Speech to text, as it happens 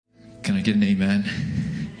I get an amen?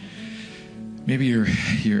 Maybe you're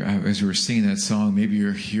here, as we were singing that song, maybe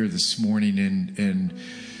you're here this morning and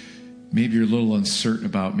maybe you're a little uncertain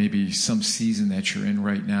about maybe some season that you're in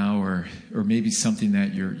right now, or maybe something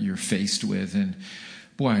that you're faced with. And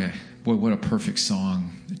boy, what a perfect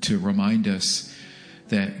song to remind us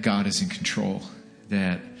that God is in control.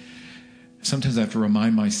 That sometimes I have to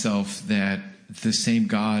remind myself that the same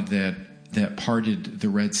God that parted the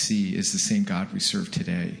Red Sea is the same God we serve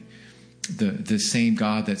today. The same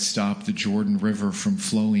God that stopped the Jordan River from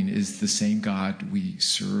flowing is the same God we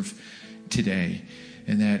serve today.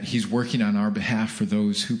 And that he's working on our behalf for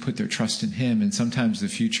those who put their trust in him. And sometimes the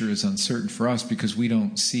future is uncertain for us because we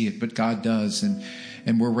don't see it, but God does.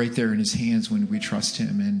 And we're right there in his hands when we trust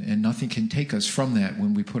him. And nothing can take us from that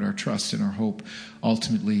when we put our trust and our hope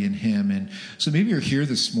ultimately in him. And so maybe you're here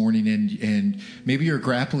this morning and maybe you're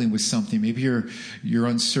grappling with something. Maybe you're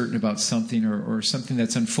uncertain about something or something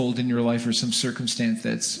that's unfolding in your life, or some circumstance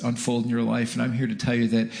that's unfolding in your life. And I'm here to tell you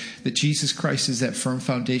that Jesus Christ is that firm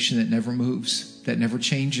foundation that never moves, that never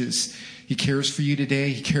changes. He cares for you today.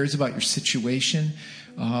 He cares about your situation.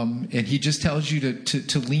 And he just tells you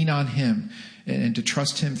to lean on him and to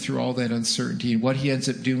trust him through all that uncertainty. And what he ends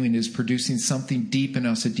up doing is producing something deep in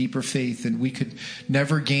us, a deeper faith, and we could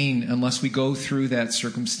never gain unless we go through that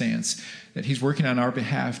circumstance. That he's working on our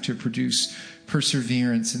behalf to produce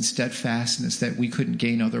perseverance and steadfastness that we couldn't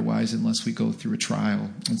gain otherwise unless we go through a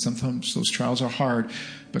trial. And sometimes those trials are hard,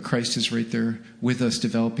 but Christ is right there with us,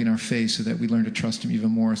 developing our faith so that we learn to trust him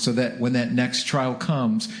even more. So that when that next trial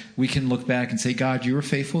comes, we can look back and say, God, you were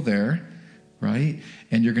faithful there, right?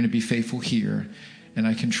 And you're going to be faithful here, and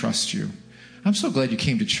I can trust you. I'm so glad you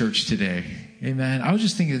came to church today. Amen. I was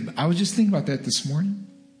just thinking about that this morning.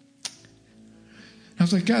 I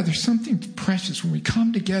was like, God, there's something precious when we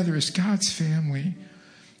come together as God's family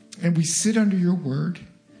and we sit under your word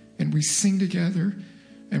and we sing together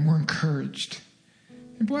and we're encouraged.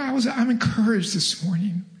 And boy, I'm encouraged this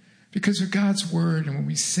morning because of God's word. And when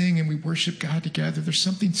we sing and we worship God together, there's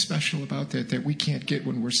something special about that we can't get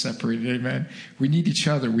when we're separated. Amen. We need each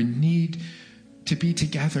other. We need to be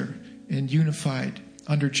together and unified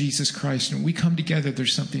under Jesus Christ. And when we come together,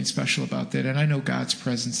 there's something special about that. And I know God's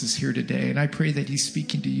presence is here today. And I pray that he's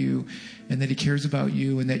speaking to you and that he cares about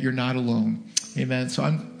you and that you're not alone. Amen. So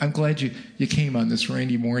I'm glad you came on this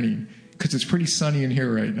rainy morning, because it's pretty sunny in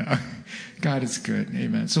here right now. God is good.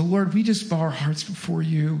 Amen. So Lord, we just bow our hearts before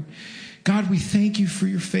you. God, we thank you for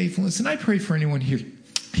your faithfulness. And I pray for anyone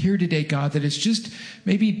here today, God, that is just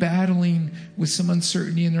maybe battling with some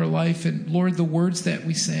uncertainty in their life. And Lord, the words that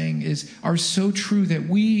we sang are so true, that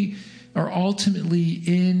we are ultimately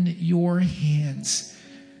in your hands,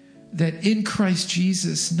 that in Christ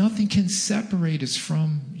Jesus, nothing can separate us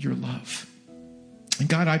from your love. And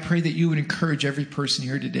God, I pray that you would encourage every person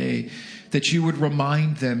here today, that you would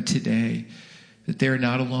remind them today that they're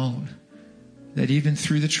not alone, that even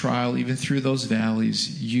through the trial, even through those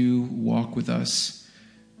valleys, you walk with us,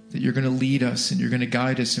 that you're going to lead us and you're going to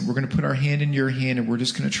guide us, and we're going to put our hand in your hand, and we're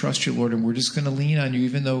just going to trust you, Lord, and we're just going to lean on you.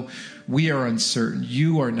 Even though we are uncertain,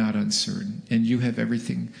 you are not uncertain, and you have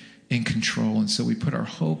everything in control. And so we put our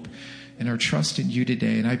hope and our trust in you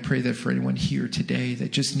today. And I pray that for anyone here today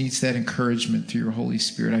that just needs that encouragement through your Holy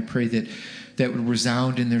Spirit, I pray that would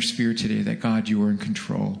resound in their spirit today, that God, you are in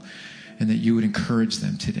control, and that you would encourage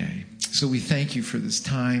them today. So we thank you for this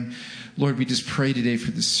time. Lord, we just pray today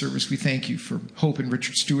for this service. We thank you for Hope and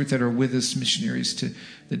Richard Stewart that are with us, missionaries to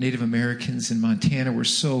the Native Americans in Montana. We're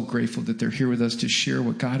so grateful that they're here with us to share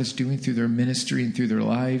what God is doing through their ministry and through their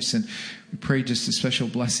lives. And we pray just a special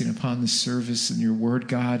blessing upon this service and your word,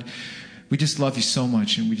 God. We just love you so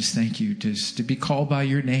much, and we just thank you to be called by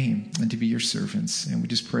your name and to be your servants. And we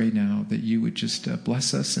just pray now that you would just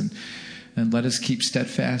bless us and let us keep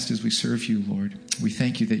steadfast as we serve you, Lord. We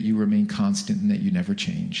thank you that you remain constant and that you never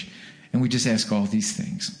change. And we just ask all these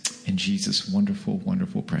things in Jesus' wonderful,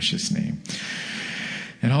 wonderful, precious name.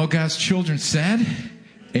 And all God's children said,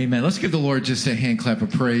 amen. Let's give the Lord just a hand clap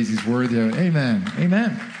of praise. He's worthy of it. Amen.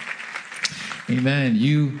 Amen. Amen.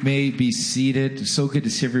 You may be seated. So good to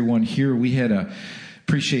see everyone here. We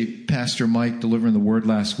appreciate Pastor Mike delivering the word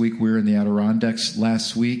last week. We were in the Adirondacks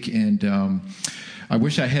last week, and I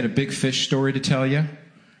wish I had a big fish story to tell you,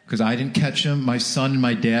 because I didn't catch them. My son and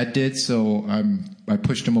my dad did, so I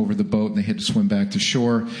pushed them over the boat, and they had to swim back to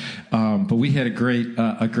shore. But we had a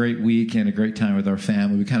great week and a great time with our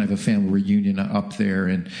family. We kind of have a family reunion up there,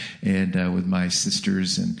 and with my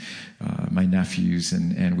sisters and my nephews,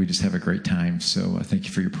 and we just have a great time. So thank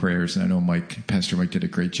you for your prayers. And I know Pastor Mike did a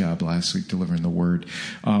great job last week delivering the word.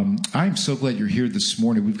 I'm so glad you're here this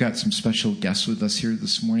morning. We've got some special guests with us here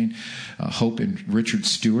this morning. Hope and Richard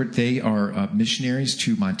Stewart. They are missionaries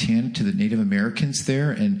to Montana, to the Native Americans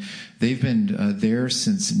there, and they've been there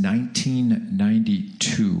since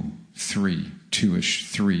 1992.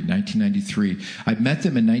 1993. I met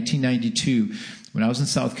them in 1992 when I was in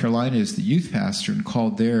South Carolina as the youth pastor, and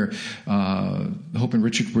called there. Hope and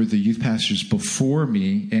Richard were the youth pastors before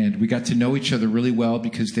me, and we got to know each other really well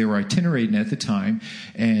because they were itinerating at the time,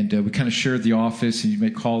 and we kind of shared the office, and you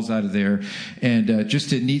make calls out of there. And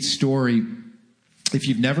just a neat story. If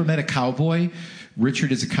you've never met a cowboy,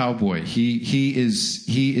 Richard is a cowboy. He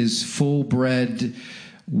is full-bred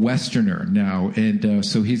Westerner now, and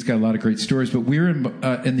so he's got a lot of great stories. But we were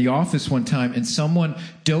in the office one time, and someone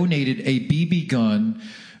donated a BB gun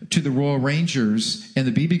to the Royal Rangers, and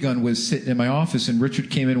the BB gun was sitting in my office. And Richard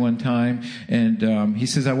came in one time, and he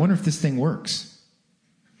says, "I wonder if this thing works."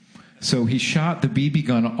 So he shot the BB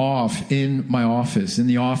gun off in my office, in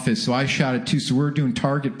the office. So I shot it too. So we're doing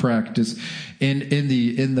target practice in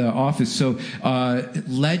the office. So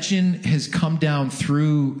legend has come down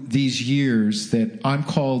through these years that I'm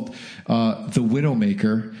called the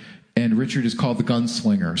Widowmaker, and Richard is called the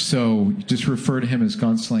Gunslinger. So just refer to him as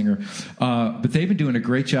Gunslinger. But they've been doing a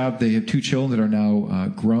great job. They have 2 children that are now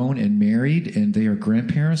grown and married, and they are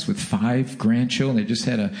grandparents with 5 grandchildren. They just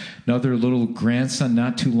had another little grandson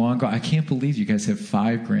not too long ago. I can't believe you guys have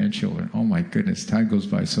 5 grandchildren. Oh my goodness, time goes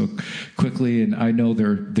by so quickly. And I know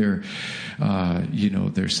their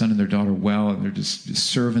son and their daughter well, and they're just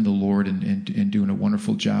serving the Lord and doing a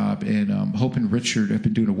wonderful job. And Hope and Richard have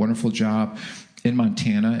been doing a wonderful job in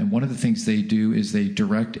Montana, and one of the things they do is they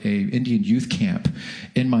direct a Indian youth camp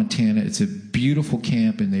in Montana. It's a beautiful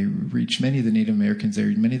camp, and they reach many of the Native Americans there,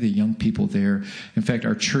 many of the young people there. In fact,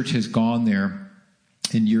 our church has gone there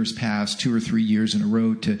in years past, 2 or 3 years in a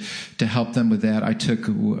row, to help them with that. I took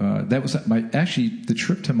the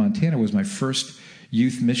trip to Montana was my first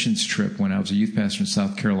youth missions trip when I was a youth pastor in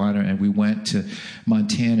South Carolina, and we went to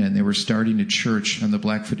Montana, and they were starting a church on the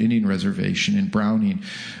Blackfoot Indian Reservation in Browning,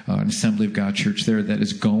 an Assembly of God church there that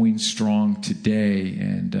is going strong today,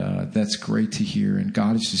 and that's great to hear, and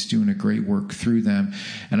God is just doing a great work through them,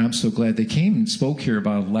 and I'm so glad. They came and spoke here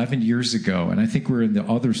about 11 years ago, and I think we're in the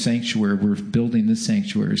other sanctuary. We're building this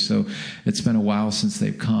sanctuary, so it's been a while since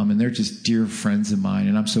they've come, and they're just dear friends of mine,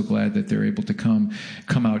 and I'm so glad that they're able to come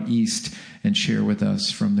out east and share with us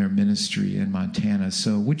from their ministry in Montana.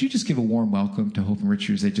 So would you just give a warm welcome to Hope and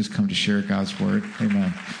Richard as they just come to share God's word?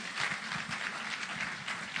 Amen.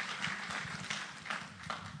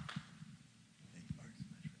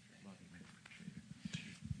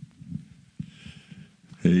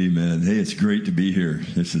 Amen. Hey, it's great to be here.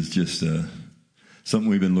 This is just something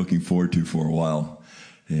we've been looking forward to for a while.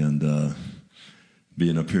 And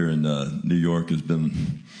being up here in New York has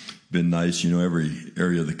been nice. You know, every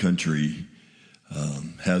area of the country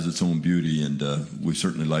has its own beauty, and we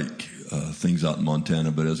certainly like things out in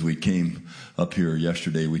Montana. But as we came up here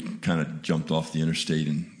yesterday, we kind of jumped off the interstate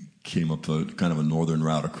and came up kind of a northern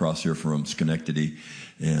route across here from Schenectady,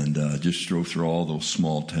 and just drove through all those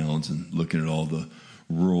small towns and looking at all the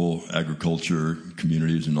rural agriculture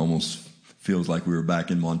communities, and almost feels like we were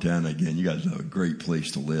back in Montana again. You guys have a great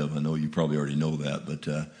place to live. I know you probably already know that, but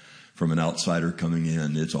from an outsider coming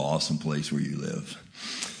in, it's an awesome place where you live.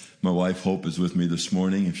 My wife, Hope, is with me this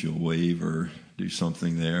morning. If you'll wave or do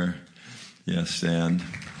something there. Yes, stand.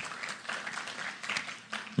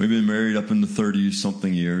 We've been married up in the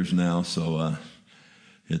 30-something years now, so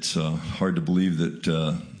it's hard to believe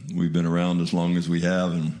that we've been around as long as we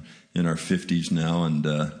have, and in our 50s now. And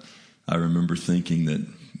I remember thinking that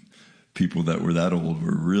people that were that old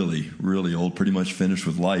were really, really old, pretty much finished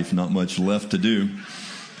with life, not much left to do.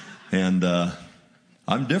 And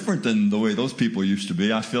I'm different than the way those people used to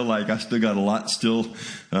be. I feel like I still got a lot still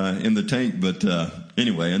in the tank. But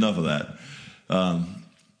anyway, enough of that.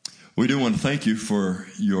 We do want to thank you for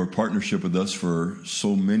your partnership with us. For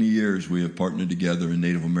so many years, we have partnered together in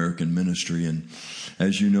Native American ministry. And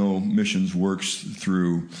as you know, missions works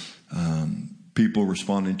through people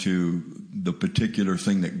responding to the particular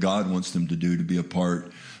thing that God wants them to do, to be a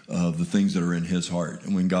part of the things that are in his heart.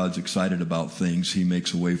 And when God's excited about things, he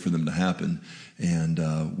makes a way for them to happen.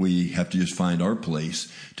 And we have to just find our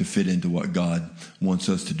place to fit into what God wants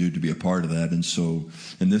us to do to be a part of that. And so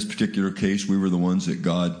in this particular case, we were the ones that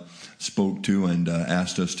God spoke to and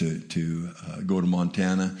asked us to go to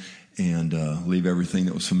Montana and leave everything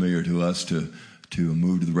that was familiar to us to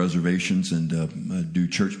move to the reservations and do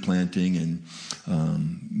church planting and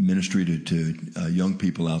ministry to young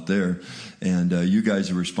people out there. And you guys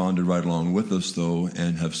have responded right along with us, though,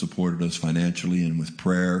 and have supported us financially and with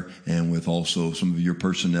prayer and with also some of your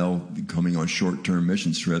personnel coming on short-term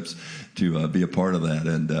mission trips to be a part of that.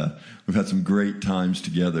 And we've had some great times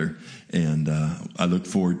together, and I look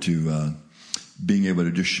forward to being able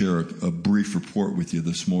to just share a brief report with you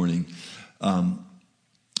this morning.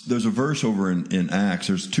 There's a verse over in Acts.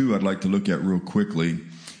 There's two I'd like to look at real quickly.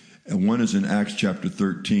 And one is in Acts chapter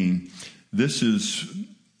 13. This is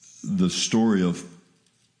the story of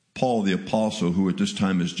Paul the Apostle, who at this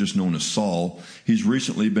time is just known as Saul. He's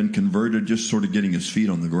recently been converted, just sort of getting his feet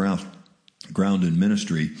on the ground in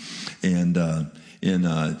ministry. And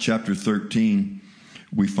in chapter 13,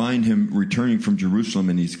 we find him returning from Jerusalem,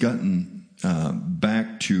 and he's gotten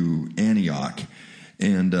back to Antioch.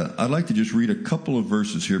 And I'd like to just read a couple of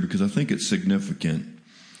verses here because I think it's significant.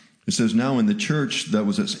 It says, "Now in the church that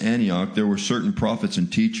was at Antioch, there were certain prophets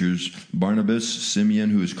and teachers, Barnabas, Simeon,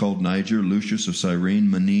 who is called Niger, Lucius of Cyrene,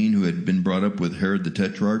 Manaen, who had been brought up with Herod the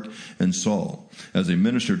Tetrarch, and Saul. As they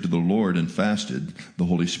ministered to the Lord and fasted, the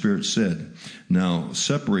Holy Spirit said, 'Now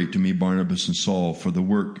separate to me Barnabas and Saul for the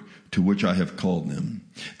work to which I have called them.'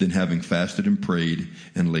 Then having fasted and prayed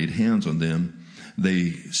and laid hands on them,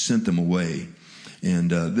 they sent them away."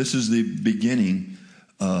 And this is the beginning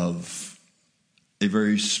of a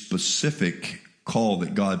very specific call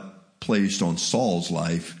that God placed on Saul's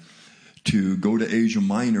life to go to Asia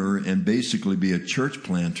Minor and basically be a church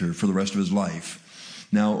planter for the rest of his life.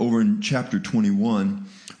 Now, over in chapter 21,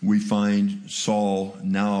 we find Saul,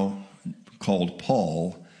 now called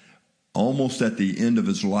Paul, almost at the end of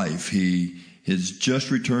his life. He has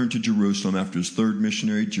just returned to Jerusalem after his third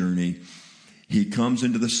missionary journey. He comes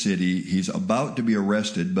into the city. He's about to be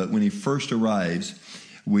arrested, but when he first arrives,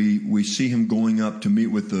 we see him going up to meet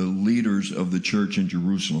with the leaders of the church in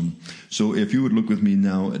Jerusalem. So if you would look with me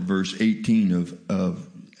now at verse 18 of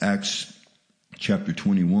Acts chapter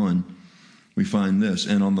 21, we find this.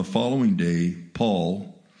 "And on the following day,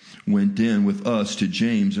 Paul went in with us to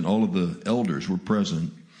James, and all of the elders were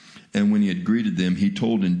present. And when he had greeted them, he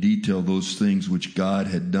told in detail those things which God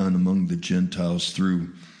had done among the Gentiles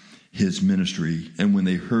through his ministry. And when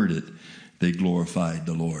they heard it, they glorified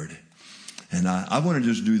the Lord." And I want to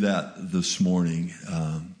just do that this morning,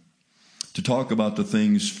 to talk about the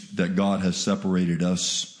things that God has separated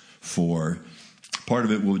us for. Part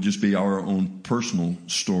of it will just be our own personal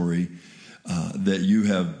story that you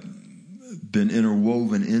have been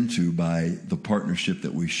interwoven into by the partnership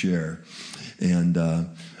that we share. And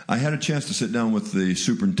I had a chance to sit down with the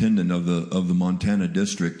superintendent of the Montana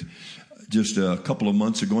district just a couple of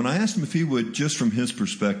months ago, and I asked him if he would, just from his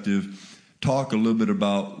perspective, talk a little bit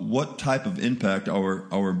about what type of impact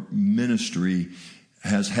our ministry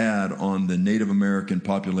has had on the Native American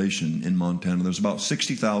population in Montana. There's about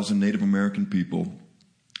 60,000 Native American people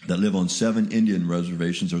that live on 7 Indian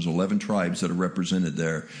reservations. There's 11 tribes that are represented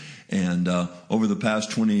there. And over the past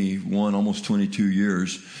 21, almost 22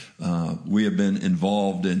 years, we have been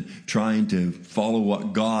involved in trying to follow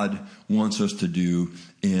what God wants us to do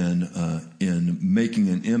in making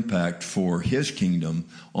an impact for his kingdom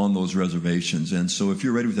on those reservations. And so if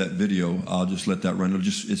you're ready with that video, I'll just let that run.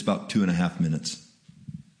 It's about 2.5 minutes.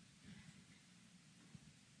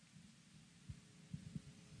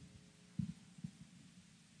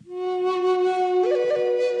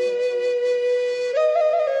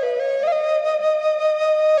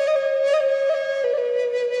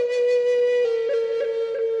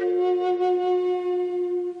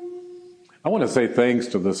 I want to say thanks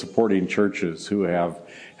to the supporting churches who have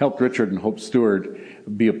helped Richard and Hope Stewart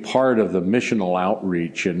be a part of the missional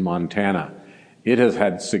outreach in Montana. It has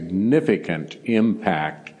had significant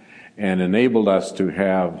impact and enabled us to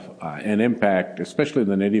have an impact, especially in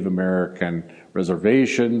the Native American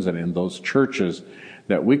reservations and in those churches,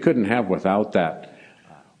 that we couldn't have without that.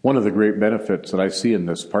 One of the great benefits that I see in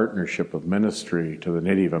this partnership of ministry to the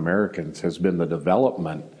Native Americans has been the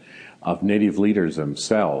development of Native leaders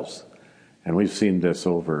themselves. And we've seen this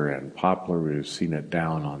over in Poplar. We've seen it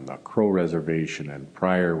down on the Crow Reservation and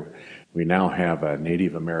Pryor. We now have a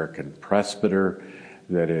Native American presbyter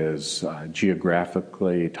that is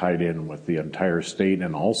geographically tied in with the entire state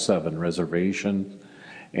and all 7 reservations.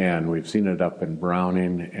 and we've seen it up in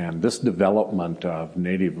Browning. And this development of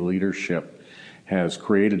Native leadership has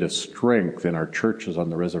created a strength in our churches on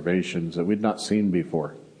the reservations that we'd not seen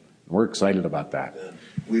before. We're excited about that.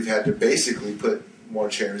 We've had to basically put more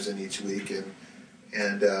chairs in each week,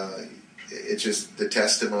 and it's just the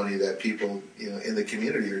testimony that people, in the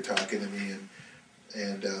community are talking to me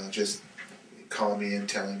and just calling me and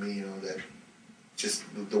telling me, that just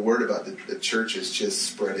the word about the church is just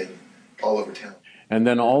spreading all over town. And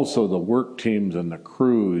then also the work teams and the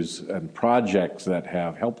crews and projects that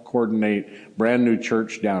have helped coordinate brand new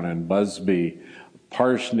church down in Busby,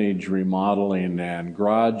 parsonage remodeling and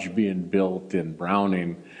garage being built in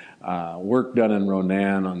Browning, work done in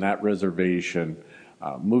Ronan on that reservation,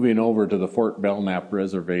 moving over to the Fort Belknap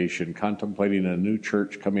reservation, contemplating a new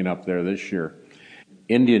church coming up there this year.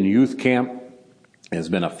 Indian Youth Camp has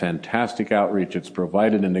been a fantastic outreach. It's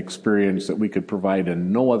provided an experience that we could provide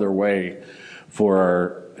in no other way for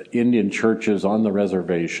our Indian churches on the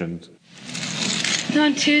reservations.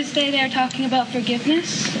 On Tuesday, they were talking about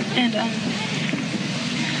forgiveness, and I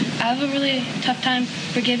have a really tough time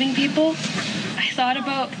forgiving people. I thought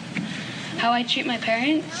about how I treat my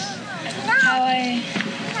parents, how I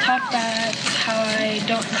talk bad, how I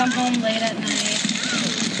don't come home late at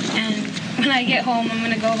night, and when I get home, I'm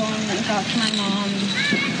going to go home and talk to my mom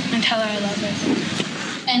and tell her I love her.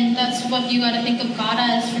 And that's what you got to think of God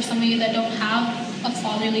as for some of you that don't have a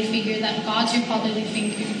fatherly figure, that God's your fatherly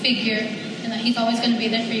figure, and that He's always going to be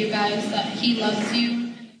there for you guys, that He loves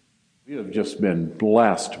you. We have just been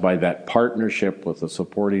blessed by that partnership with the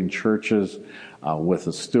supporting churches, with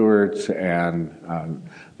the Stewarts, and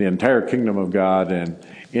the entire Kingdom of God and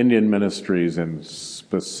Indian Ministries, and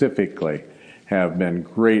specifically have been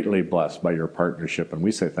greatly blessed by your partnership, and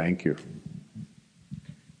we say thank you.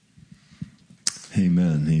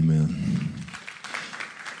 Amen, amen.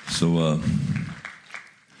 So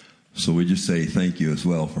we just say thank you as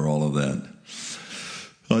well for all of that.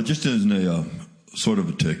 Just as a sort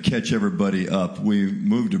of to catch everybody up, we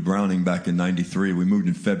moved to Browning back in '93. We moved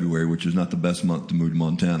in February, which is not the best month to move to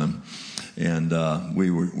Montana. And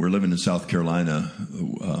we were living in South Carolina,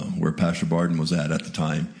 where Pastor Barden was at the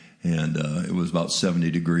time. And it was about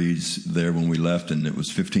 70 degrees there when we left, and it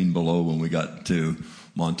was 15 below when we got to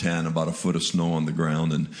Montana, about a foot of snow on the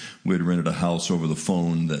ground. And we had rented a house over the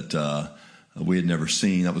phone that we had never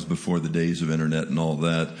seen. That was before the days of internet and all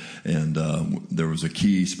that. And there was a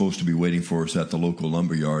key supposed to be waiting for us at the local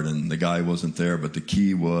lumberyard, and the guy wasn't there, but the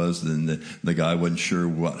key was. Then the guy wasn't sure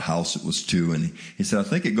what house it was to, and he said, I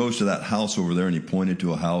think it goes to that house over there, and he pointed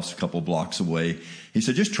to a house a couple blocks away. He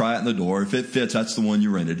said, just try it in the door. If it fits, that's the one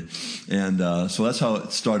you rented. And so that's how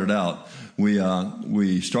it started out.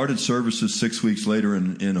 We started services 6 weeks later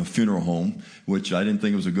in a funeral home, which I didn't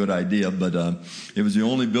think was a good idea, but it was the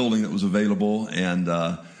only building that was available. And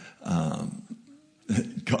God,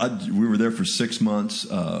 we were there for 6 months.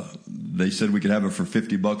 They said we could have it for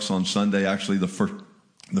 $50 on Sunday. Actually, the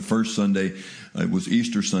first Sunday, it was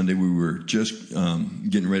Easter Sunday. We were just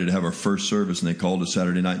getting ready to have our first service, and they called us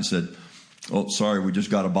Saturday night and said, oh, sorry, we just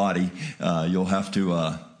got a body. You'll have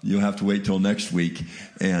to wait till next week.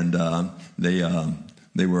 And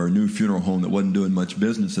they were a new funeral home that wasn't doing much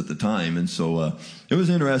business at the time, and so it was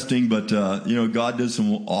interesting. But God did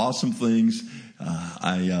some awesome things.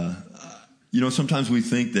 Sometimes we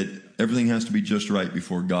think that everything has to be just right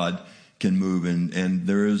before God can move, and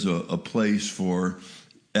there is a place for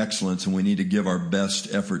excellence, and we need to give our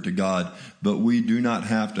best effort to God, but we do not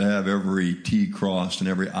have to have every T crossed and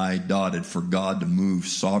every I dotted for God to move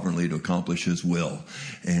sovereignly to accomplish His will.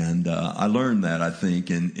 And I learned that, I think,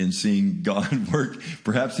 in seeing God work.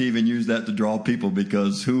 Perhaps He even used that to draw people,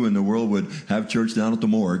 because who in the world would have church down at the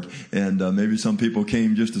morgue? And maybe some people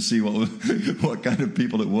came just to see what kind of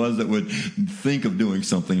people it was that would think of doing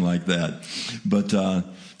something like that. But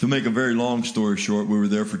to make a very long story short, we were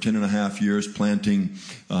there for 10 and a half years planting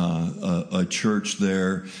a church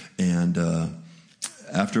there. And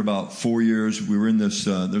after about 4 years, we were in this,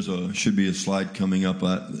 should be a slide coming up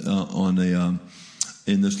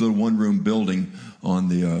in this little one-room building on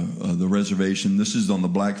the reservation. This is on the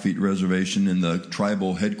Blackfeet Reservation in the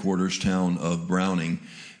tribal headquarters town of Browning.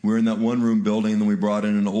 We were in that one-room building, and then we brought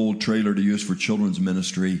in an old trailer to use for children's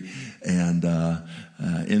ministry. And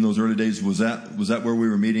in those early days, was that where we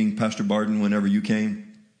were meeting Pastor Barden whenever you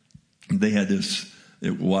came? They had this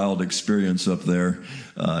wild experience up there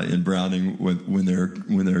in Browning when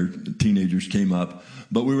their teenagers came up.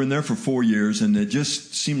 But we were in there for 4 years, and it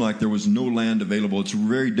just seemed like there was no land available. It's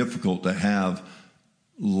very difficult to have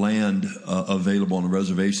land available on the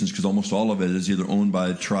reservations, because almost all of it is either owned by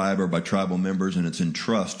a tribe or by tribal members, and it's in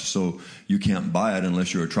trust, so you can't buy it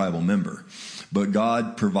unless you're a tribal member. But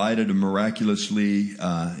God provided miraculously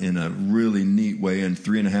in a really neat way, and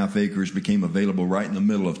 3.5 acres became available right in the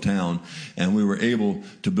middle of town, and we were able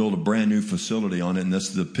to build a brand new facility on it. And that's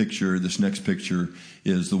the picture. This next picture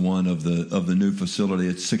is the one of the new facility.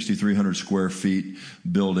 It's 6,300 square feet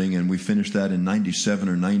building, and we finished that in 97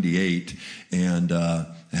 or 98, and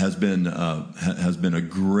has been a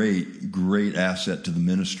great asset to the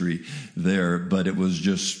ministry there. But it was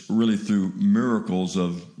just really through miracles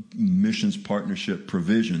of missions partnership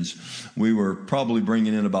provisions. We were probably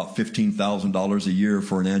bringing in about $15,000 a year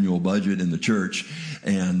for an annual budget in the church,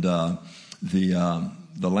 and the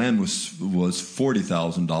land was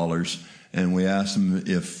 $40,000, and we asked them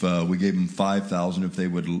if we gave them $5,000 if they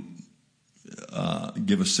would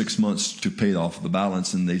give us 6 months to pay off the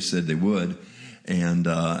balance, and they said they would. And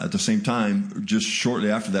at the same time, just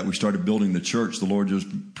shortly after that, we started building the church. The Lord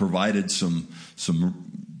just provided some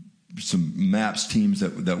MAPS teams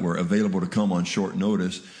that were available to come on short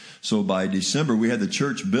notice. So by December, we had the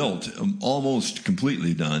church built, almost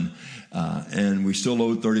completely done, and we still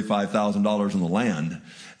owed $35,000 on the land.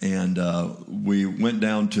 And we went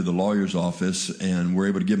down to the lawyer's office and were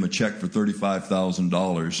able to give him a check for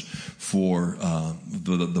 $35,000 for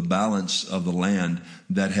the balance of the land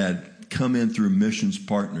that had come in through missions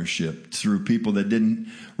partnership, through people that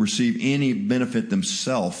didn't receive any benefit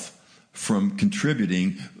themselves from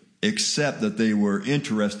contributing, except that they were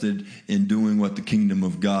interested in doing what the kingdom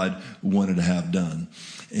of God wanted to have done.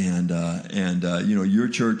 And your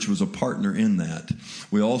church was a partner in that.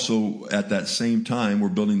 We also, at that same time, were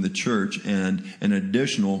building the church, and an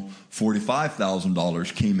additional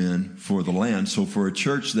 $45,000 came in for the land. So for a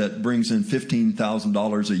church that brings in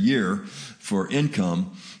 $15,000 a year for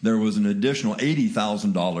income, there was an additional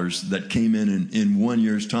 $80,000 that came in 1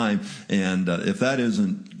 year's time. And if that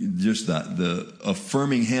isn't just the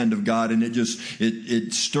affirming hand of God, and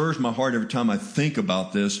it stirs my heart every time I think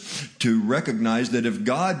about this, to recognize that if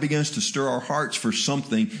God begins to stir our hearts for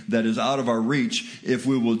something that is out of our reach, if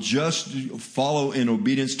we will just follow in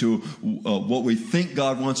obedience to what we think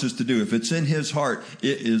God wants us to do, if it's in His heart,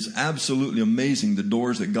 it is absolutely amazing the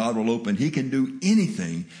doors that God will open. He can do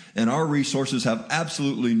anything, and our resources have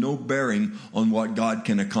absolutely no bearing on what God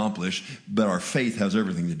can accomplish, but our faith has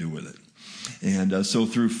everything to do with it. And so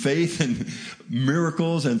through faith and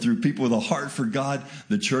miracles and through people with a heart for God,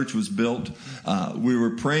 the church was built. We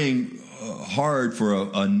were praying hard for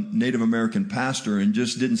a Native American pastor and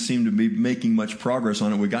just didn't seem to be making much progress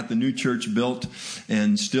on it. We got the new church built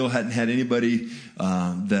and still hadn't had anybody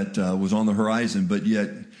that was on the horizon, but yet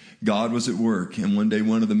God was at work. And one day,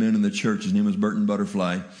 one of the men in the church, his name was Burton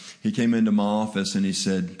Butterfly, he came into my office and he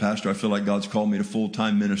said, "Pastor, I feel like God's called me to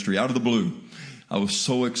full-time ministry," out of the blue. I was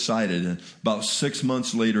so excited. And about 6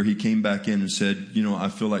 months later, he came back in and said, "I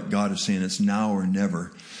feel like God is saying it's now or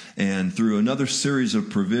never." And through another series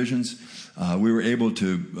of provisions, we were able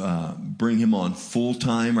to bring him on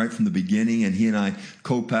full-time right from the beginning. And he and I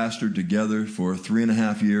co-pastored together for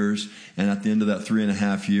 3.5 years. And at the end of that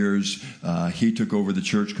 3.5 years, he took over the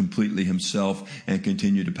church completely himself and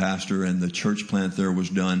continued to pastor. And the church plant there was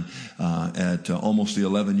done at almost the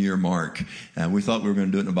 11-year mark. And we thought we were going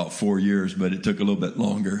to do it in about 4 years, but it took a little bit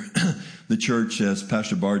longer. The church, as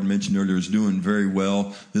Pastor Bard mentioned earlier, is doing very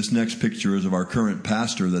well. This next picture is of our current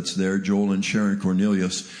pastor that's there, Joel and Sharon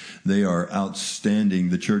Cornelius. They are outstanding.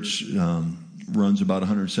 The church runs about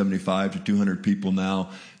 175 to 200 people now.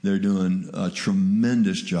 They're doing a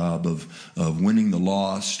tremendous job of winning the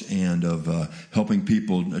lost and of helping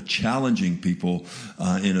people, challenging people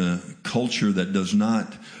in a culture that does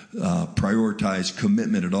not prioritize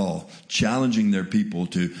commitment at all, challenging their people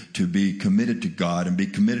to be committed to God and be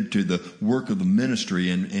committed to the work of the ministry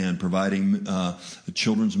and providing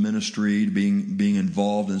children's ministry, being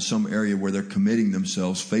involved in some area where they're committing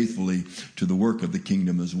themselves faithfully to the work of the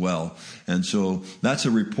kingdom as well. And so that's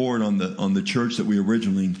a report on the church that we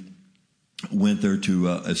originally went there to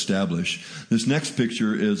establish. This next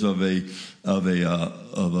picture is of a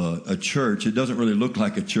church. It doesn't really look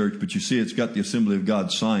like a church, but you see it's got the Assembly of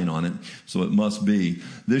God sign on it, so it must be.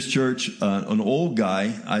 This church, an old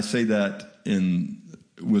guy, I say that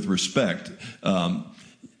with respect.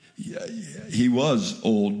 He was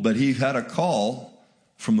old, but he had a call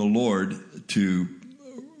from the Lord to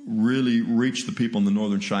really reach the people in the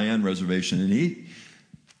Northern Cheyenne Reservation, and he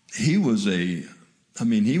was a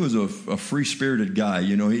free-spirited guy.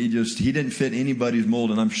 He didn't fit anybody's mold.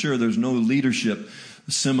 And I'm sure there's no leadership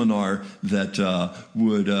seminar that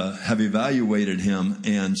would have evaluated him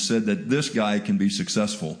and said that this guy can be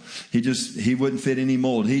successful. He wouldn't fit any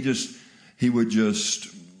mold. He would just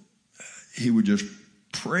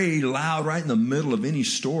pray loud right in the middle of any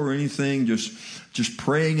store or anything, just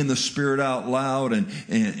praying in the Spirit out loud,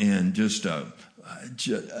 and just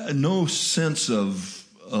no sense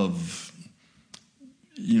of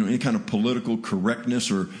any kind of political correctness,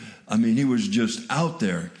 he was just out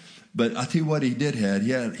there. But I tell you what he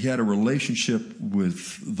had a relationship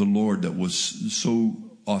with the Lord that was so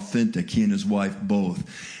authentic, he and his wife both.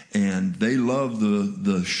 And they loved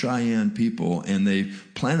the Cheyenne people, and they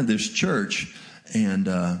planted this church, and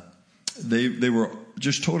they were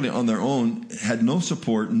just totally on their own, had no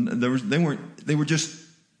support, and they were just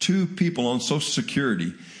two people on Social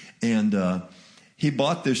Security. And he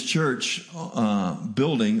bought this church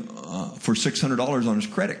building for $600 on his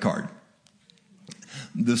credit card.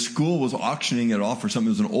 The school was auctioning it off for something.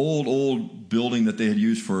 It was an old building that they had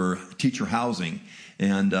used for teacher housing.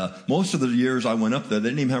 And most of the years I went up there, they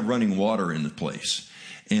didn't even have running water in the place.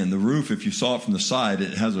 And the roof, if you saw it from the side,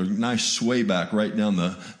 it has a nice sway back right down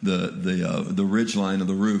the ridge line of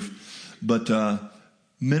the roof. But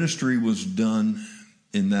ministry was done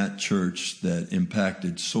in that church that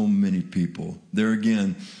impacted so many people. There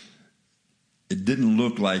again, it didn't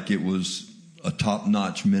look like it was a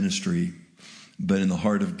top-notch ministry. But in the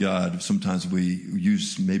heart of God, sometimes we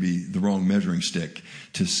use maybe the wrong measuring stick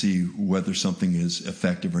to see whether something is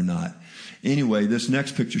effective or not. Anyway, this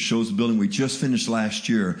next picture shows the building we just finished last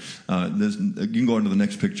year. You can go into the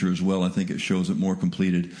next picture as well. I think it shows it more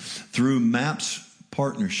completed. Through MAPS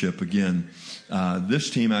partnership, again, this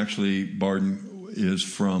team actually, Barden, is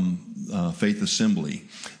from Faith Assembly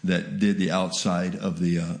that did the outside of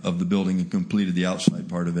the building and completed the outside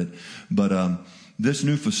part of it. But this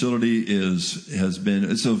new facility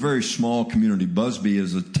it's a very small community. Busby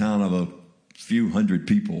is a town of a few hundred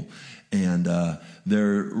people, and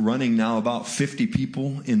they're running now about 50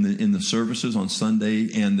 people in the services on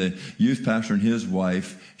Sunday. And the youth pastor and his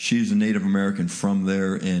wife, she's a Native American from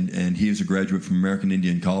there, and he is a graduate from American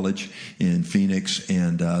Indian College in Phoenix,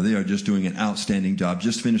 and they are just doing an outstanding job.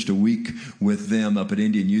 Just finished a week with them up at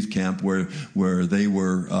Indian Youth Camp where they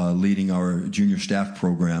were leading our junior staff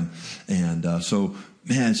program, and so.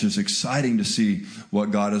 Man, it's just exciting to see what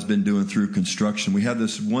God has been doing through construction. We have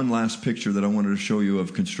this one last picture that I wanted to show you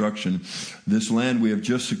of construction. This land we have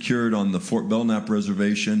just secured on the Fort Belknap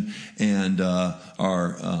Reservation, and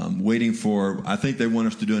are waiting for, I think they want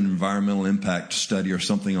us to do an environmental impact study or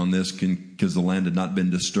something on this because the land had not been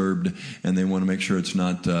disturbed, and they want to make sure it's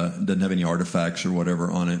not doesn't have any artifacts or whatever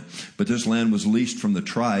on it. But this land was leased from the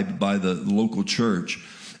tribe by the local church.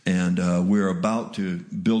 And we're about to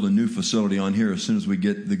build a new facility on here as soon as we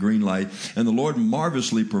get the green light. And the Lord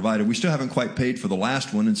marvelously provided. We still haven't quite paid for the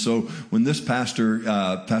last one. And so when this Pastor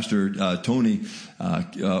Tony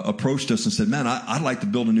approached us and said, man, I'd like to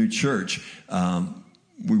build a new church.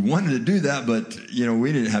 We wanted to do that, but,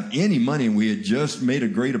 we didn't have any money. And we had just made a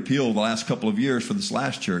great appeal the last couple of years for this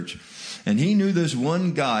last church. And he knew this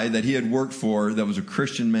one guy that he had worked for that was a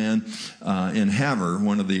Christian man in Havre,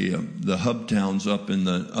 one of the hub towns up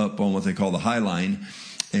on what they call the High Line.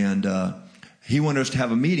 And he wanted us to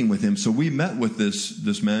have a meeting with him. So we met with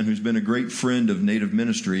this man who's been a great friend of Native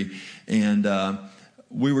Ministry. And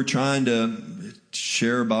we were trying to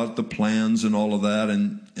share about the plans and all of that.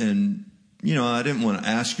 And I didn't want to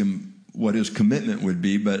ask him what his commitment would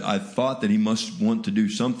be, but I thought that he must want to do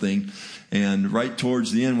something. And right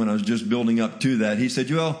towards the end, when I was just building up to that, he said,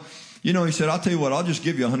 well, he said, I'll tell you what, I'll just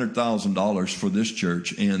give you $100,000 for this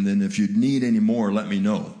church. And then if you need any more, let me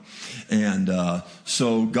know. And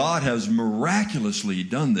so God has miraculously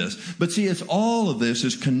done this. But see, all of this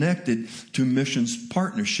is connected to missions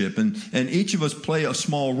partnership. And each of us play a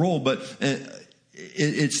small role, but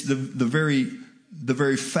it's the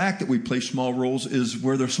very fact that we play small roles is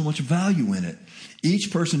where there's so much value in it.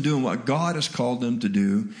 Each person doing what God has called them to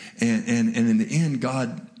do. And in the end,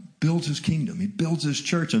 God builds his kingdom. He builds his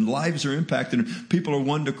church, and lives are impacted, and people are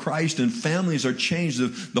won to Christ, and families are changed.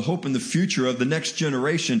 The hope and the future of the next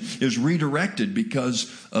generation is redirected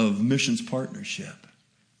because of missions partnership.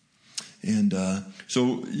 And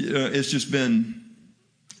so it's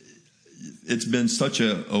been such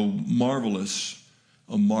a marvelous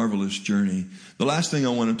journey. The last thing I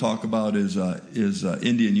want to talk about is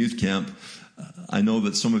Indian Youth Camp. I know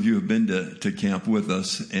that some of you have been to camp with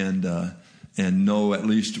us and know at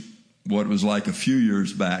least what it was like a few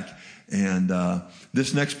years back. And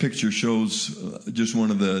this next picture shows just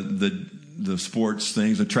one of the sports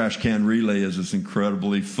things. The trash can relay is this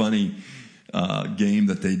incredibly funny game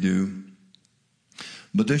that they do.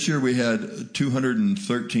 But this year we had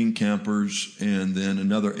 213 campers, and then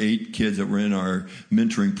another 8 kids that were in our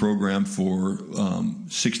mentoring program for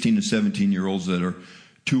 16 to 17-year-olds that are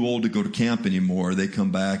too old to go to camp anymore, they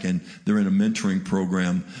come back and they're in a mentoring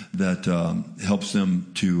program that helps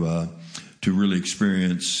them to really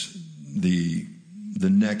experience the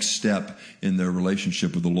next step in their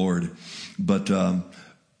relationship with the Lord. But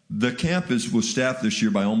the camp was staffed this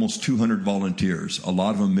year by almost 200 volunteers, a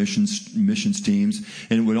lot of them missions teams,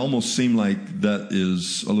 and it would almost seem like that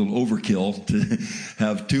is a little overkill to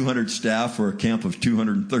have 200 staff for a camp of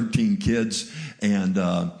 213 kids. And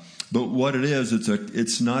but what it is,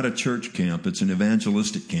 it's not a church camp; it's an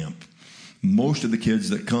evangelistic camp. Most of the kids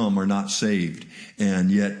that come are not saved,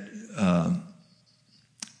 and yet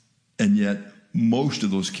most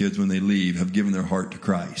of those kids, when they leave, have given their heart to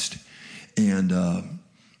Christ. And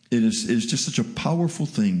it's just such a powerful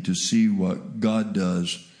thing to see what God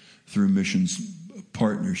does through missions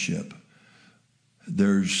partnership.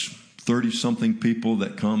 There's 30-something people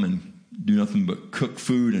that come and do nothing but cook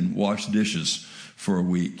food and wash dishes for a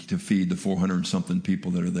week to feed the 400-something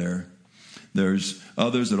people that are there. There's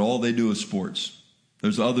others that all they do is sports.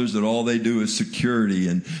 There's others that all they do is security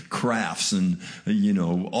and crafts and,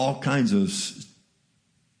 all kinds of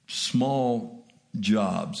small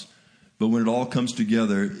jobs. But when it all comes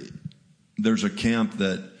together, there's a camp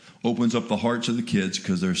that opens up the hearts of the kids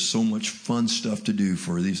because there's so much fun stuff to do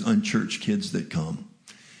for these unchurched kids that come.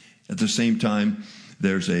 At the same time,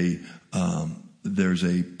 there's a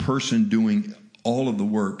person doing all of the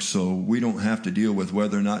work, so we don't have to deal with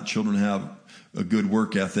whether or not children have a good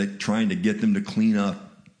work ethic, trying to get them to clean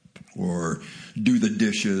up or do the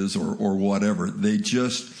dishes or whatever. They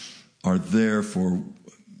just are there for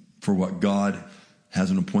what God has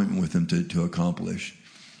an appointment with them to accomplish.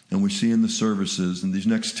 And we see in the services, and these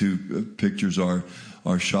next two pictures are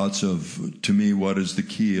shots of, to me, what is the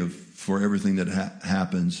key for everything that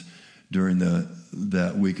happens during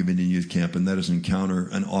that week of Indian Youth Camp, and that is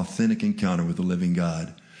an authentic encounter with the living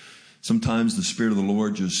God. Sometimes the Spirit of the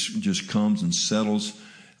Lord just comes and settles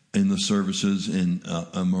in the services in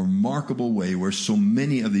a remarkable way, where so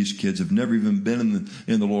many of these kids have never even been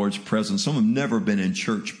in the Lord's presence. Some have never been in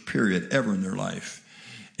church, period, ever in their life.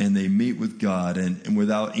 And they meet with God, and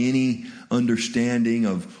without any understanding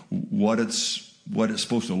of what it's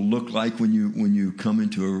supposed to look like when you come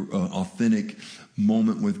into an authentic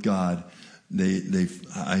moment with God,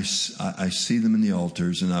 I see them in the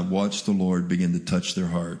altars, and I watch the Lord begin to touch their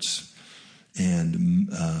hearts and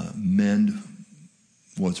mend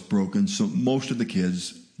what's broken. So most of the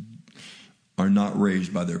kids are not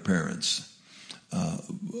raised by their parents.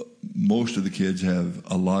 Most of the kids have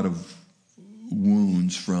a lot of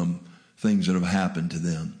wounds from things that have happened to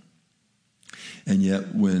them. And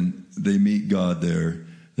yet when they meet God there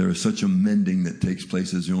is such a mending that takes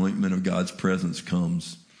place as the ointment of God's presence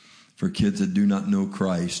comes. For kids that do not know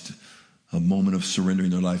Christ, a moment of surrendering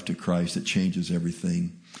their life to Christ that changes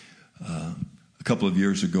everything. A couple of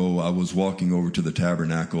years ago, I was walking over to the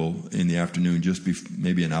tabernacle in the afternoon, just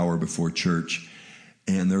maybe an hour before church.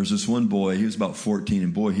 And there was this one boy, he was about 14,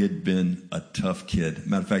 and boy, he had been a tough kid.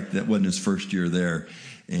 Matter of fact, that wasn't his first year there.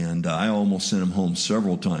 And I almost sent him home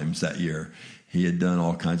several times that year. He had done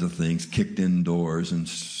all kinds of things, kicked in doors and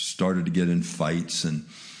started to get in fights and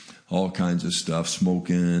all kinds of stuff,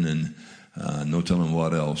 smoking and no telling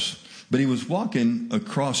what else. But he was walking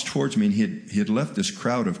across towards me, and he had left this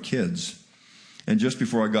crowd of kids. And just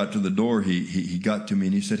before I got to the door, he got to me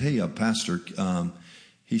and he said, "Hey, Pastor,"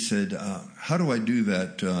 he said, "how do I do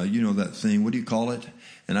that, that thing? What do you call it?"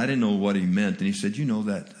 And I didn't know what he meant. And he said,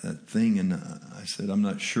 that thing? And I said, "I'm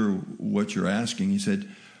not sure what you're asking." He said,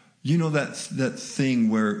 that thing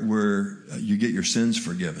where you get your sins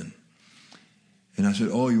forgiven." And I said,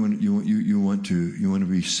 "Oh, you want to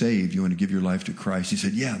be saved? You want to give your life to Christ?" He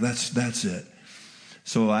said, "Yeah, that's it."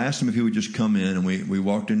 So I asked him if he would just come in, and we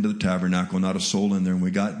walked into the tabernacle, not a soul in there, and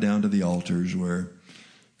we got down to the altars where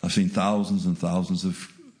I've seen thousands and thousands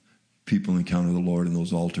of people encounter the Lord in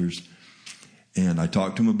those altars. And I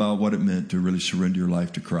talked to him about what it meant to really surrender your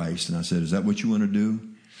life to Christ. And I said, "Is that what you want to do?"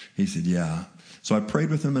 He said, "Yeah." So I prayed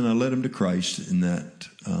with him, and I led him to Christ in that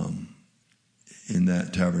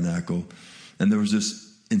tabernacle. And there was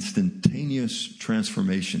this instantaneous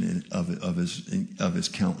transformation of his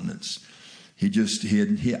countenance. I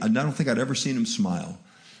don't think I'd ever seen him smile.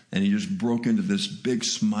 And he just broke into this big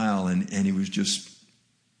smile, and he was just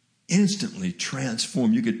instantly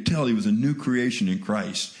transformed. You could tell he was a new creation in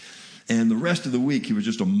Christ. And the rest of the week, he was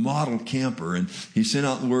just a model camper. And he sent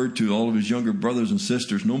out the word to all of his younger brothers and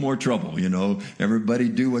sisters, no more trouble, Everybody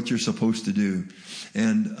do what you're supposed to do.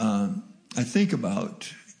 And I think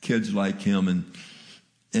about kids like him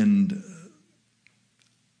and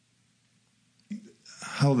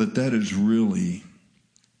how that is really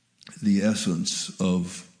the essence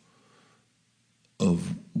of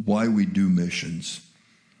why we do missions.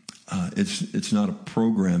 It's not a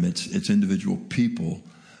program. It's individual people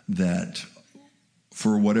that,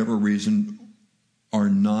 for whatever reason, are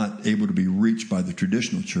not able to be reached by the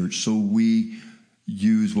traditional church. So we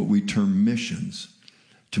use what we term missions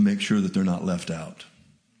to make sure that they're not left out,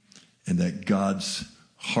 and that God's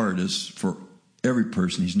heart is for every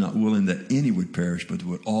person. He's not willing that any would perish, but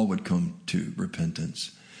that all would come to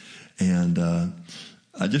repentance. And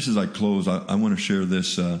just as I close, I want to share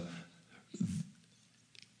this.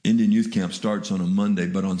 Indian Youth Camp starts on a Monday,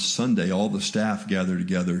 but on Sunday, all the staff gather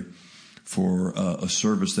together for a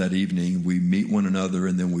service that evening. We meet one another,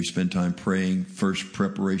 and then we spend time praying. First,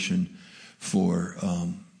 preparation for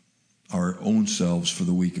our own selves for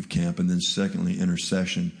the week of camp, and then secondly,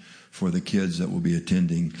 intercession for the kids that will be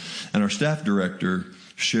attending. And our staff director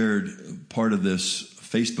shared part of this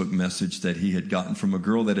Facebook message that he had gotten from a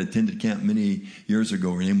girl that attended camp many years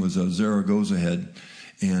ago. Her name was Zaragoza Head,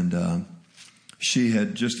 and she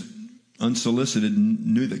had just unsolicited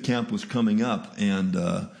knew that camp was coming up, and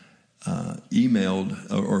emailed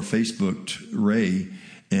or Facebooked Ray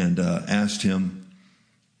and asked him,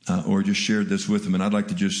 or just shared this with him. And I'd like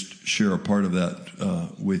to just share a part of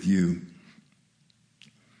that with you.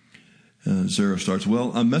 Zara starts,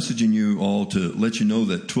 well, I'm messaging you all to let you know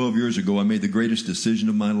that 12 years ago I made the greatest decision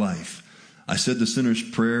of my life. I said the sinner's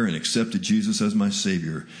prayer and accepted Jesus as my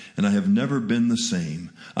Savior, and I have never been the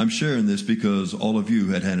same. I'm sharing this because all of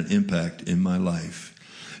you had an impact in my life.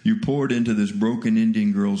 You poured into this broken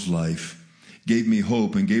Indian girl's life, gave me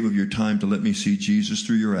hope, and gave of your time to let me see Jesus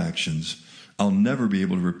through your actions. I'll never be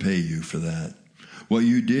able to repay you for that. What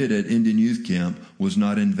you did at Indian Youth Camp was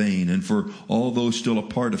not in vain, and for all those still a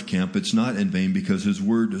part of camp, it's not in vain because His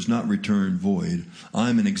word does not return void.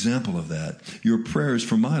 I'm an example of that. Your prayers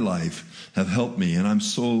for my life have helped me, and I'm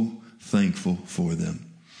so thankful for them.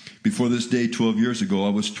 Before this day 12 years ago, I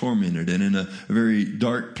was tormented and in a very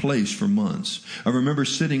dark place for months. I remember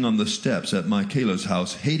sitting on the steps at Michaela's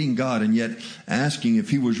house, hating God and yet asking if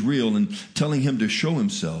He was real and telling Him to show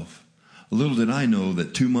Himself. Little did I know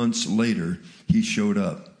that 2 months later, He showed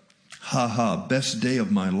up. Best day of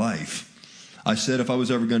my life. I said if I was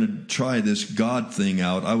ever going to try this God thing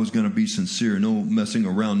out, I was going to be sincere, no messing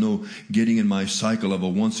around, no getting in my cycle of a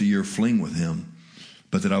once-a-year fling with Him,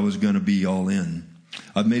 but that I was going to be all in.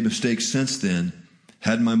 I've made mistakes since then,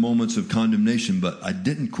 had my moments of condemnation, but I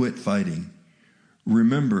didn't quit fighting.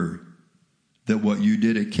 Remember that what you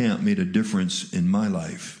did at camp made a difference in my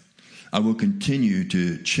life. I will continue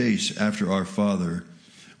to chase after our Father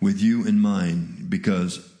with you in mind,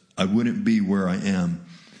 because I wouldn't be where I am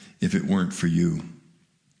if it weren't for you.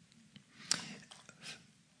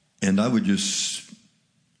 And I would just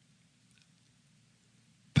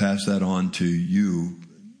pass that on to you,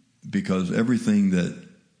 because everything that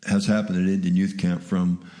has happened at Indian Youth Camp,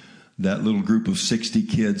 from that little group of 60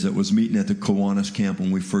 kids that was meeting at the Kiwanis camp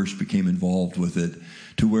when we first became involved with it,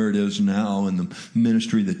 to where it is now, and the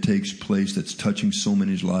ministry that takes place that's touching so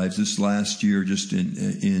many lives. This last year, just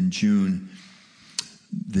in June,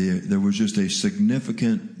 there was just a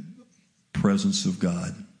significant presence of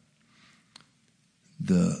God.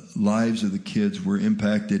 The lives of the kids were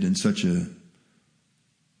impacted in such a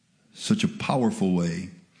powerful way.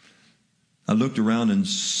 I looked around, and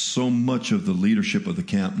so much of the leadership of the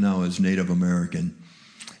camp now is Native American.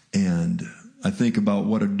 And I think about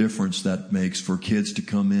what a difference that makes for kids to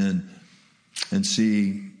come in and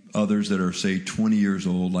see others that are, say, 20 years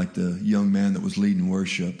old, like the young man that was leading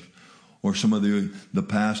worship, or some of the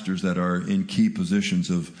pastors that are in key positions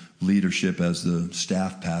of leadership as the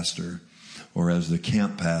staff pastor or as the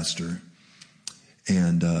camp pastor.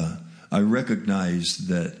 And I recognize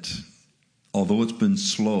that although it's been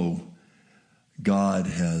slow, God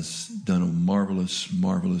has done a marvelous,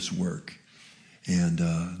 marvelous work. And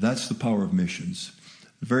that's the power of missions.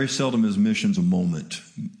 Very seldom is missions a moment.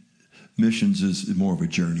 Missions is more of a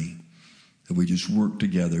journey. That we just work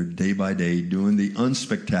together day by day, doing the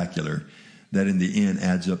unspectacular that in the end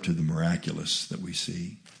adds up to the miraculous that we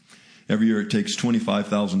see. Every year it takes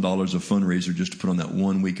 $25,000 of fundraiser just to put on that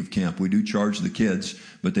 1 week of camp. We do charge the kids,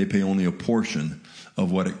 but they pay only a portion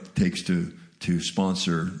of what it takes to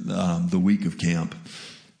sponsor the week of camp.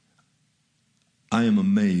 I am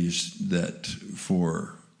amazed that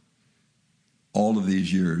for all of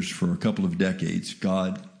these years, for a couple of decades,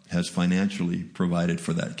 God has financially provided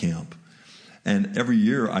for that camp. And every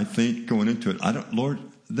year I think going into it, Lord,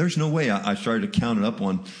 there's no way. I started to count it up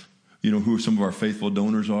on, who some of our faithful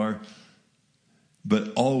donors are.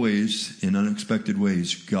 But always in unexpected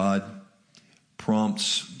ways, God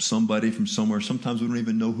prompts somebody from somewhere. Sometimes we don't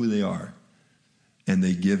even know who they are. And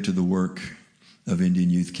they give to the work of Indian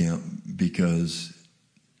Youth Camp because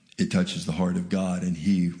it touches the heart of God, and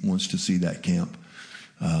He wants to see that camp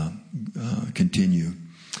continue.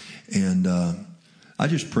 And I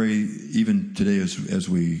just pray, even today as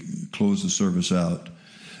we close the service out,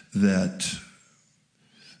 that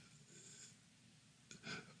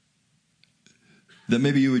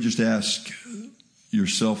maybe you would just ask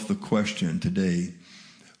yourself the question today,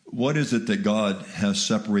 what is it that God has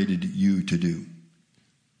separated you to do?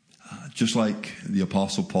 Just like the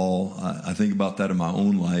Apostle Paul, I think about that in my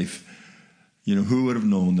own life. You know, who would have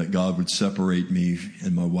known that God would separate me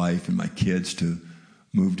and my wife and my kids to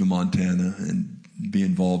move to Montana and be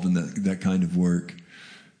involved in that kind of work?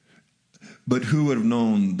 But who would have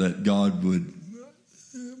known that God would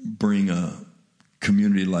bring a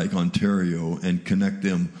community like Ontario and connect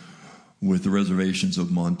them with the reservations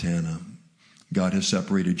of Montana? God has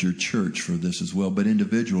separated your church for this as well. But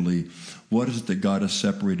individually, what is it that God has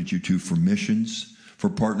separated you to for missions, for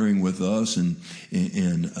partnering with us and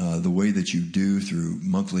the way that you do through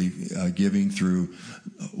monthly giving, through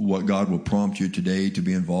what God will prompt you today to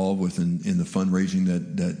be involved with in the fundraising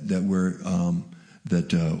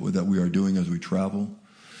that we are doing as we travel?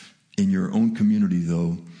 In your own community,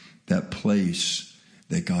 though, that place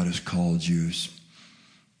that God has called you,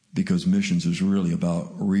 because missions is really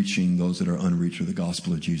about reaching those that are unreached with the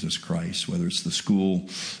gospel of Jesus Christ, whether it's the school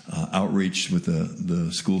outreach with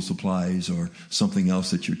the school supplies or something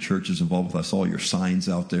else that your church is involved with. I saw your signs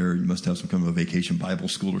out there. You must have some kind of a vacation Bible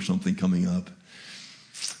school or something coming up.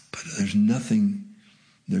 But there's nothing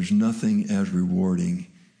as rewarding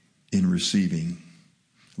in receiving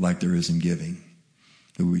like there is in giving.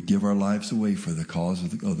 That we give our lives away for the cause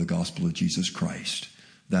of the gospel of Jesus Christ.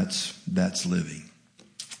 That's living.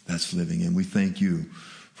 That's living. And we thank you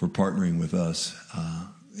for partnering with us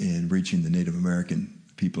in reaching the Native American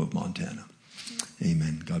people of Montana.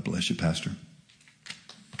 Amen. God bless you, Pastor.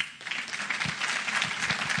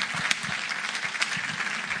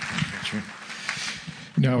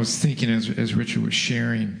 You know, I was thinking as Richard was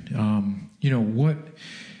sharing,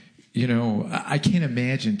 I can't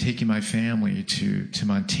imagine taking my family to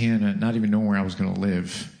Montana, not even knowing where I was going to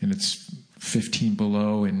live, and it's 15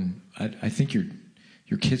 below, and I think your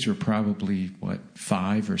kids are probably,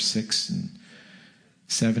 5 or 6 and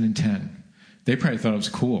 7 and 10. They probably thought it was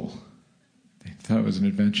cool. They thought it was an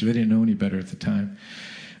adventure. They didn't know any better at the time.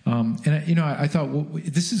 I thought, well,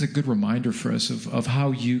 this is a good reminder for us of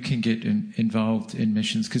how you can get involved in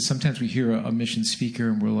missions, because sometimes we hear a mission speaker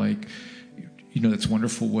and we're like, that's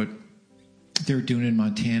wonderful what they're doing in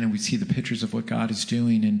Montana. We see the pictures of what God is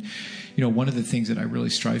doing. And, one of the things that I really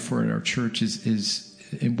strive for at our church is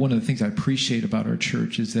and one of the things I appreciate about our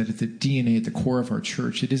church is that at the DNA, at the core of our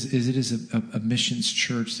church, it is a missions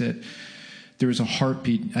church, that there is a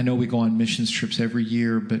heartbeat. I know we go on missions trips every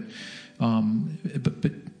year, but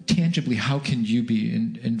tangibly, how can you be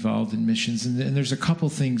involved in missions? And there's a couple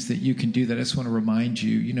things that you can do that I just want to remind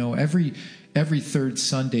you. Every third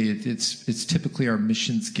Sunday, it's typically our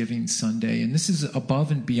missions giving Sunday, and this is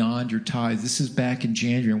above and beyond your tithe. This is back in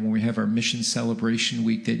January when we have our mission celebration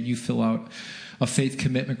week, that you fill out a faith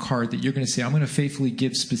commitment card that you're going to say, I'm going to faithfully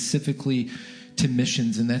give specifically to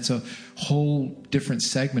missions. And that's a whole different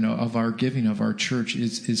segment of our giving of our church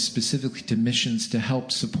is specifically to missions, to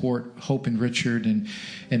help support Hope and Richard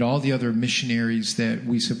and all the other missionaries that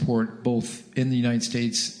we support both in the United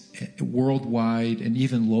States, worldwide, and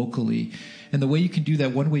even locally. And the way you can do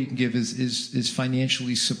that, one way you can give is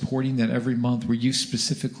financially supporting that every month, where you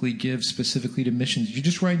specifically give specifically to missions. You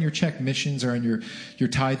just write in your check missions, or on your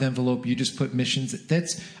tithe envelope, you just put missions.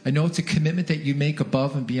 I know it's a commitment that you make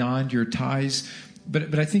above and beyond your tithes,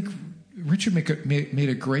 but I think Richard made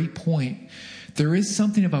a great point. There is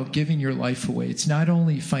something about giving your life away. It's not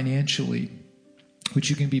only financially, which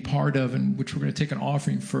you can be part of, and which we're going to take an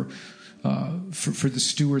offering for the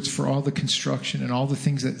Stewarts, for all the construction and all the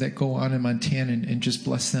things that go on in Montana, and just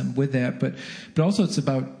bless them with that. But also it's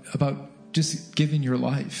about just giving your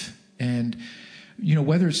life. And,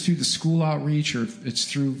 whether it's through the school outreach or it's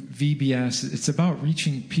through VBS, it's about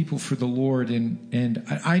reaching people for the Lord. And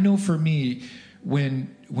I know for me,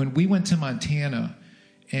 when we went to Montana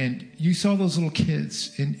and you saw those little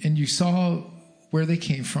kids and you saw where they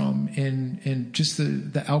came from, and just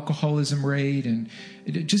the alcoholism rate, and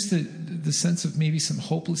just the sense of maybe some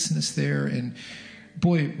hopelessness there. And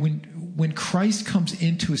boy, when Christ comes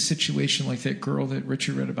into a situation like that girl that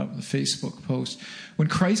Richard read about in the Facebook post, when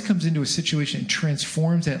Christ comes into a situation and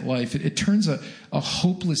transforms that life, it turns a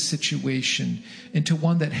hopeless situation into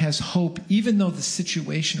one that has hope, even though the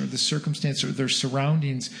situation or the circumstance or their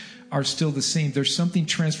surroundings are still the same. There's something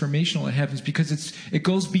transformational that happens because it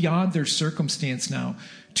goes beyond their circumstance now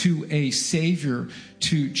to a Savior,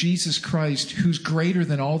 to Jesus Christ, who's greater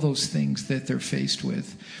than all those things that they're faced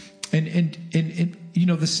with. And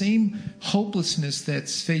the same hopelessness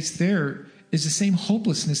that's faced there is the same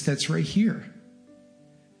hopelessness that's right here.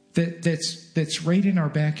 That's right in our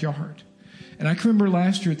backyard. And I can remember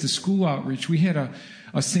last year at the school outreach, we had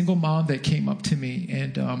a single mom that came up to me,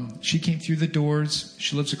 and she came through the doors.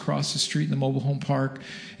 She lives across the street in the mobile home park,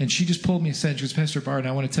 and she just pulled me aside. She goes, Pastor Bart,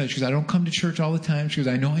 I want to tell you, she goes, I don't come to church all the time. She goes,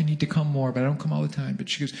 I know I need to come more, but I don't come all the time. But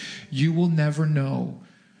she goes, you will never know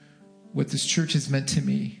what this church has meant to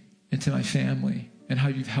me and to my family, and how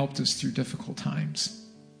you've helped us through difficult times.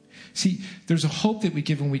 See, there's a hope that we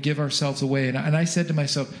give when we give ourselves away. And I said to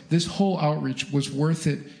myself, this whole outreach was worth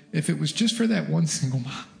it if it was just for that one single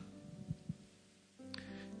mom.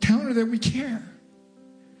 Telling her that we care.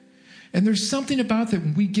 And there's something about that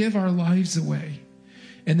when we give our lives away,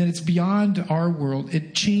 and that it's beyond our world,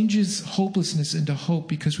 it changes hopelessness into hope,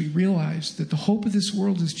 because we realize that the hope of this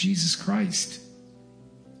world is Jesus Christ.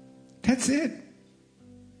 That's it.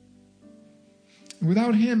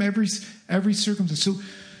 Without him, every circumstance. So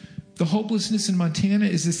the hopelessness in Montana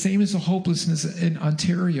is the same as the hopelessness in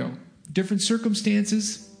Ontario. Different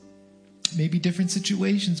circumstances, maybe different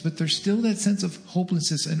situations, but there's still that sense of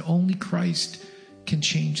hopelessness, and only Christ can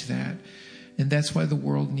change that. And that's why the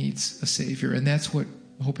world needs a Savior. And that's what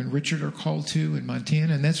Hope and Richard are called to in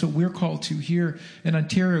Montana, and that's what we're called to here in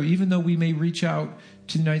Ontario, even though we may reach out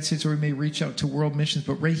to the United States or we may reach out to world missions,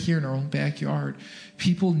 but right here in our own backyard,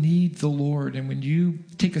 people need the Lord. And when you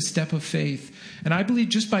take a step of faith, and I believe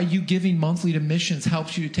just by you giving monthly to missions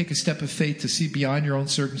helps you to take a step of faith to see beyond your own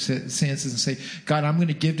circumstances and say, God, I'm going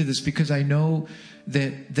to give to this because I know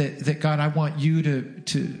that God, I want you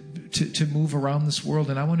to move around this world,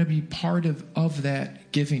 and I want to be part of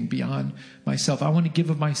that giving beyond myself. I want to give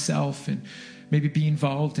of myself and maybe be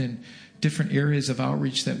involved in different areas of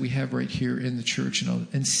outreach that we have right here in the church,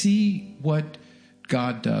 and see what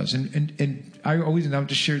God does. And I'll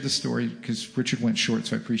just share the story because Richard went short,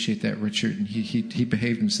 so I appreciate that, Richard. And he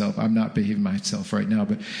behaved himself. I'm not behaving myself right now,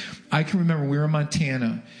 but I can remember we were in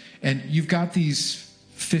Montana, and you've got these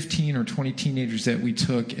 15 or 20 teenagers that we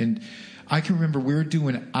took, and I can remember we were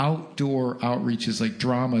doing outdoor outreaches, like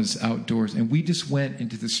dramas outdoors, and we just went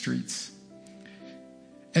into the streets.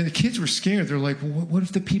 And the kids were scared. They're like, well, what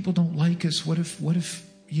if the people don't like us? What if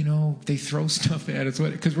they throw stuff at us?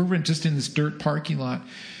 Because we're just in this dirt parking lot.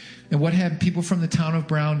 And what happened? People from the town of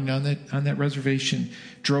Brown on that reservation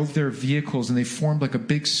drove their vehicles, and they formed like a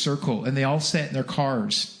big circle, and they all sat in their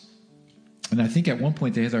cars. And I think at one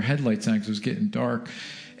point they had their headlights on because it was getting dark.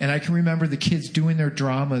 And I can remember the kids doing their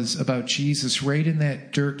dramas about Jesus right in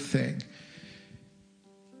that dirt thing.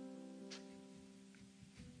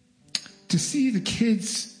 To see the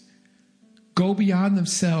kids go beyond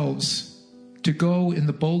themselves, to go in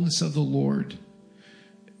the boldness of the Lord,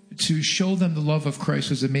 to show them the love of Christ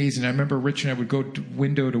was amazing. I remember Rich and I would go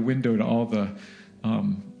window to window to all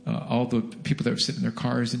the people that were sitting in their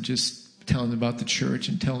cars and just telling them about the church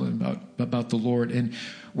and telling them about the Lord. And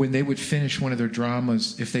when they would finish one of their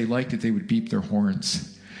dramas, if they liked it, they would beep their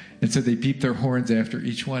horns. And so they beeped their horns after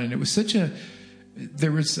each one. And it was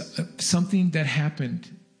there was something that happened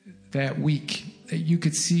that week that you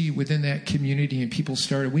could see within that community, and people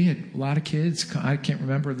started. We had a lot of kids. I can't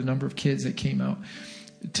remember the number of kids that came out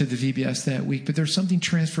to the VBS that week, but there's something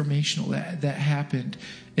transformational that happened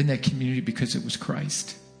in that community because it was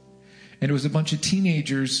Christ. And it was a bunch of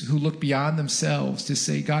teenagers who looked beyond themselves to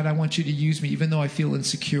say, God, I want you to use me, even though I feel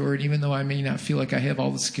insecure, and even though I may not feel like I have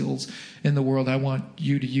all the skills in the world, I want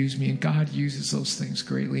you to use me. And God uses those things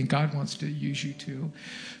greatly, and God wants to use you too.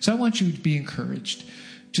 So I want you to be encouraged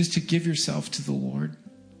just to give yourself to the Lord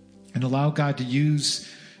and allow God to use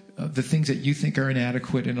the things that you think are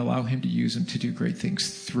inadequate, and allow him to use them to do great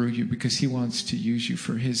things through you, because he wants to use you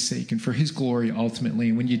for his sake and for his glory ultimately.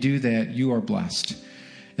 And when you do that, you are blessed.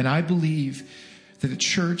 And I believe that a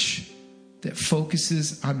church that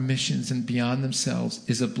focuses on missions and beyond themselves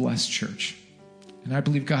is a blessed church. And I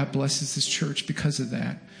believe God blesses this church because of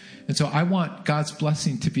that. And so I want God's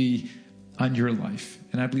blessing to be on your life.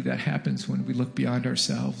 And I believe that happens when we look beyond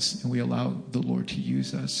ourselves and we allow the Lord to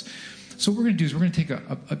use us. So what we're going to do is we're going to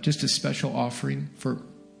take just a special offering for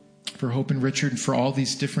for Hope and Richard and for all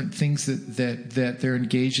these different things that they're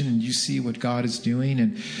engaged in, and you see what God is doing.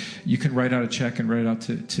 And you can write out a check and write it out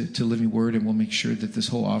to Living Word, and we'll make sure that this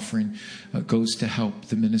whole offering goes to help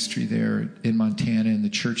the ministry there in Montana and the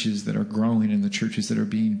churches that are growing and the churches that are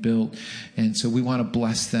being built. And so we want to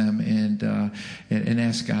bless them and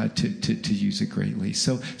ask God to use it greatly.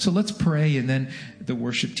 So let's pray, and then the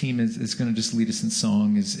worship team is going to just lead us in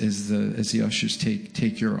song as the ushers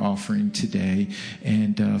take your offering today.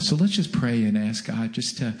 And so let's just pray and ask God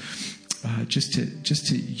just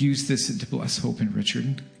to use this and to bless Hope and Richard.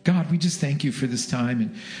 And God, we just thank you for this time.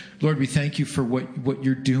 And Lord, we thank you for what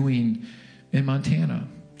you're doing in Montana.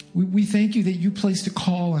 We thank you that you placed a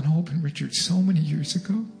call on Hope and Richard so many years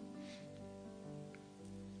ago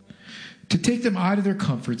to take them out of their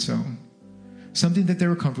comfort zone, something that they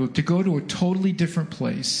were comfortable with, to go to a totally different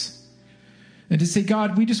place. And to say,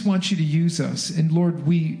 God, we just want you to use us. And Lord,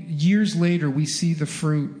 years later, we see the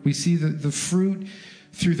fruit. We see the fruit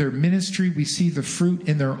through their ministry. We see the fruit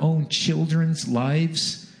in their own children's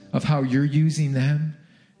lives of how you're using them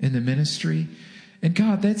in the ministry. And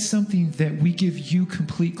God, that's something that we give you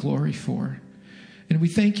complete glory for. And we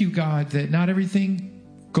thank you, God, that not everything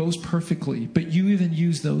goes perfectly, but you even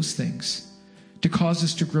use those things to cause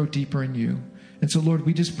us to grow deeper in you. And so, Lord,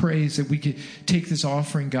 we just praise that we could take this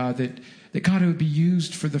offering, God, that God, it would be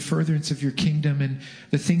used for the furtherance of your kingdom and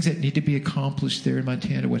the things that need to be accomplished there in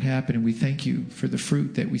Montana would happen. And we thank you for the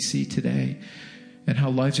fruit that we see today and how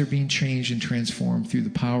lives are being changed and transformed through the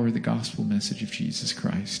power of the gospel message of Jesus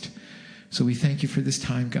Christ. So we thank you for this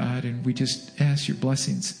time, God, and we just ask your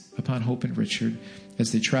blessings upon Hope and Richard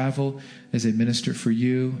as they travel, as they minister for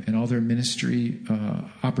you and all their ministry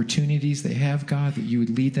opportunities they have, God, that you would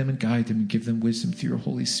lead them and guide them and give them wisdom through your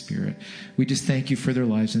Holy Spirit. We just thank you for their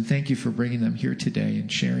lives and thank you for bringing them here today and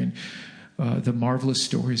sharing the marvelous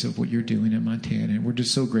stories of what you're doing in Montana. And we're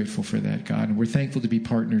just so grateful for that, God, and we're thankful to be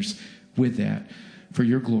partners with that for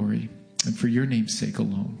your glory and for your name's sake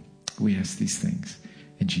alone. We ask these things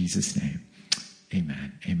in Jesus' name.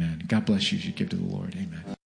 Amen. Amen. God bless you as you give to the Lord. Amen.